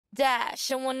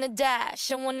dash, I wanna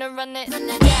dash, I wanna run it,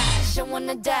 dash, I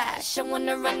wanna dash, I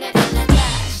wanna run it,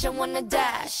 dash, I wanna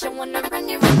dash, I wanna run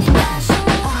it, dash.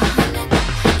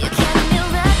 You can't be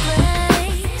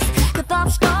reckless, the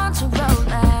bob's gone to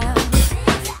roll out.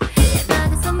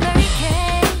 나는 some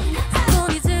hurricane,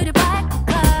 손이들을 밟고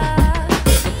가.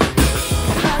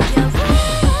 가벼운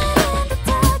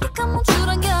따뜻한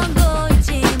멈추란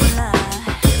경고일지 몰라.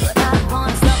 But I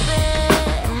wanna stop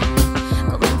it,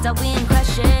 고민 따윈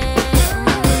crashing.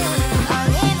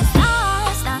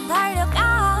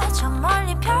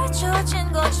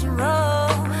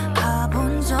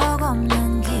 가본 적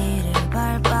없는 길을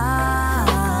밟아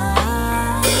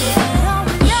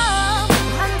떠올려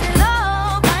반대로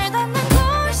발 닿는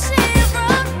도시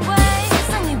runway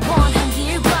세상이 원한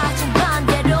길과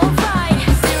정반대로 right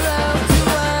zero to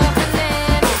 100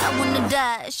 I wanna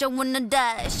dash, I wanna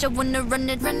dash, I wanna run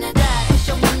it, dash,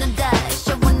 I wanna dash,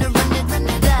 I wanna run it,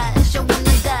 dash, I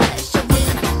wanna dash, I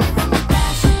wanna run it,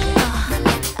 dash.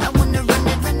 I wanna run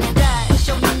it, dash,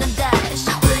 I wanna dash.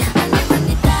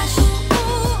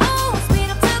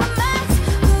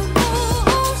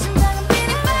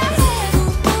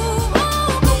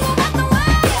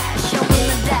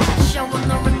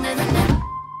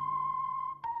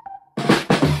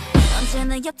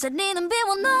 언제나 옆자리는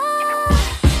비워놔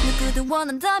누구도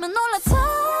원한다면 올라타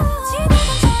지나간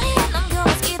자리에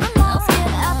남겨왔기도 너 앞을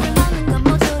막는 건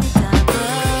모조리 다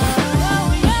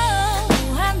떠올려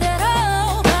무한 대로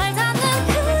발 닿는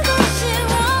그곳이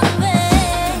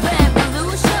runway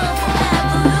revolution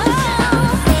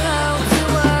zero to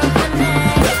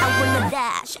 100 I wanna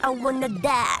dash, I wanna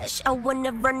dash, I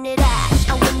wanna run it, dash,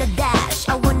 I wanna dash,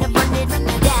 I wanna run it,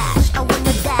 dash, I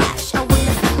wanna dash, I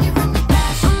wanna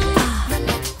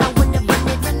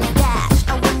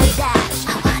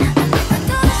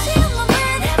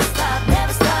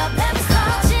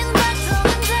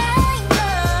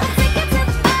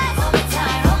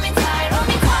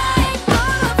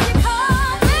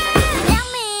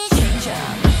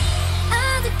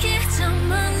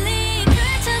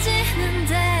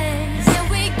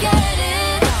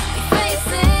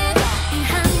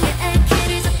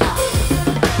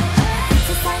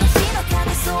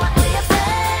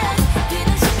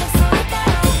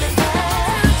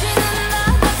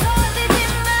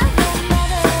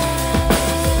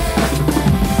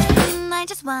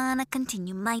wanna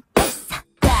continue my pace.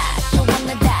 Dash, I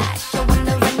wanna dash, I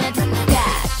wanna run it,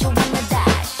 dash, I wanna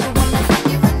dash, I wanna run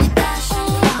it, dash. I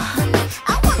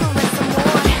wanna run some more. I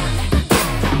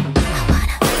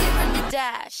wanna run it,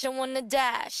 dash, I wanna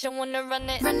dash, I wanna run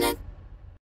it.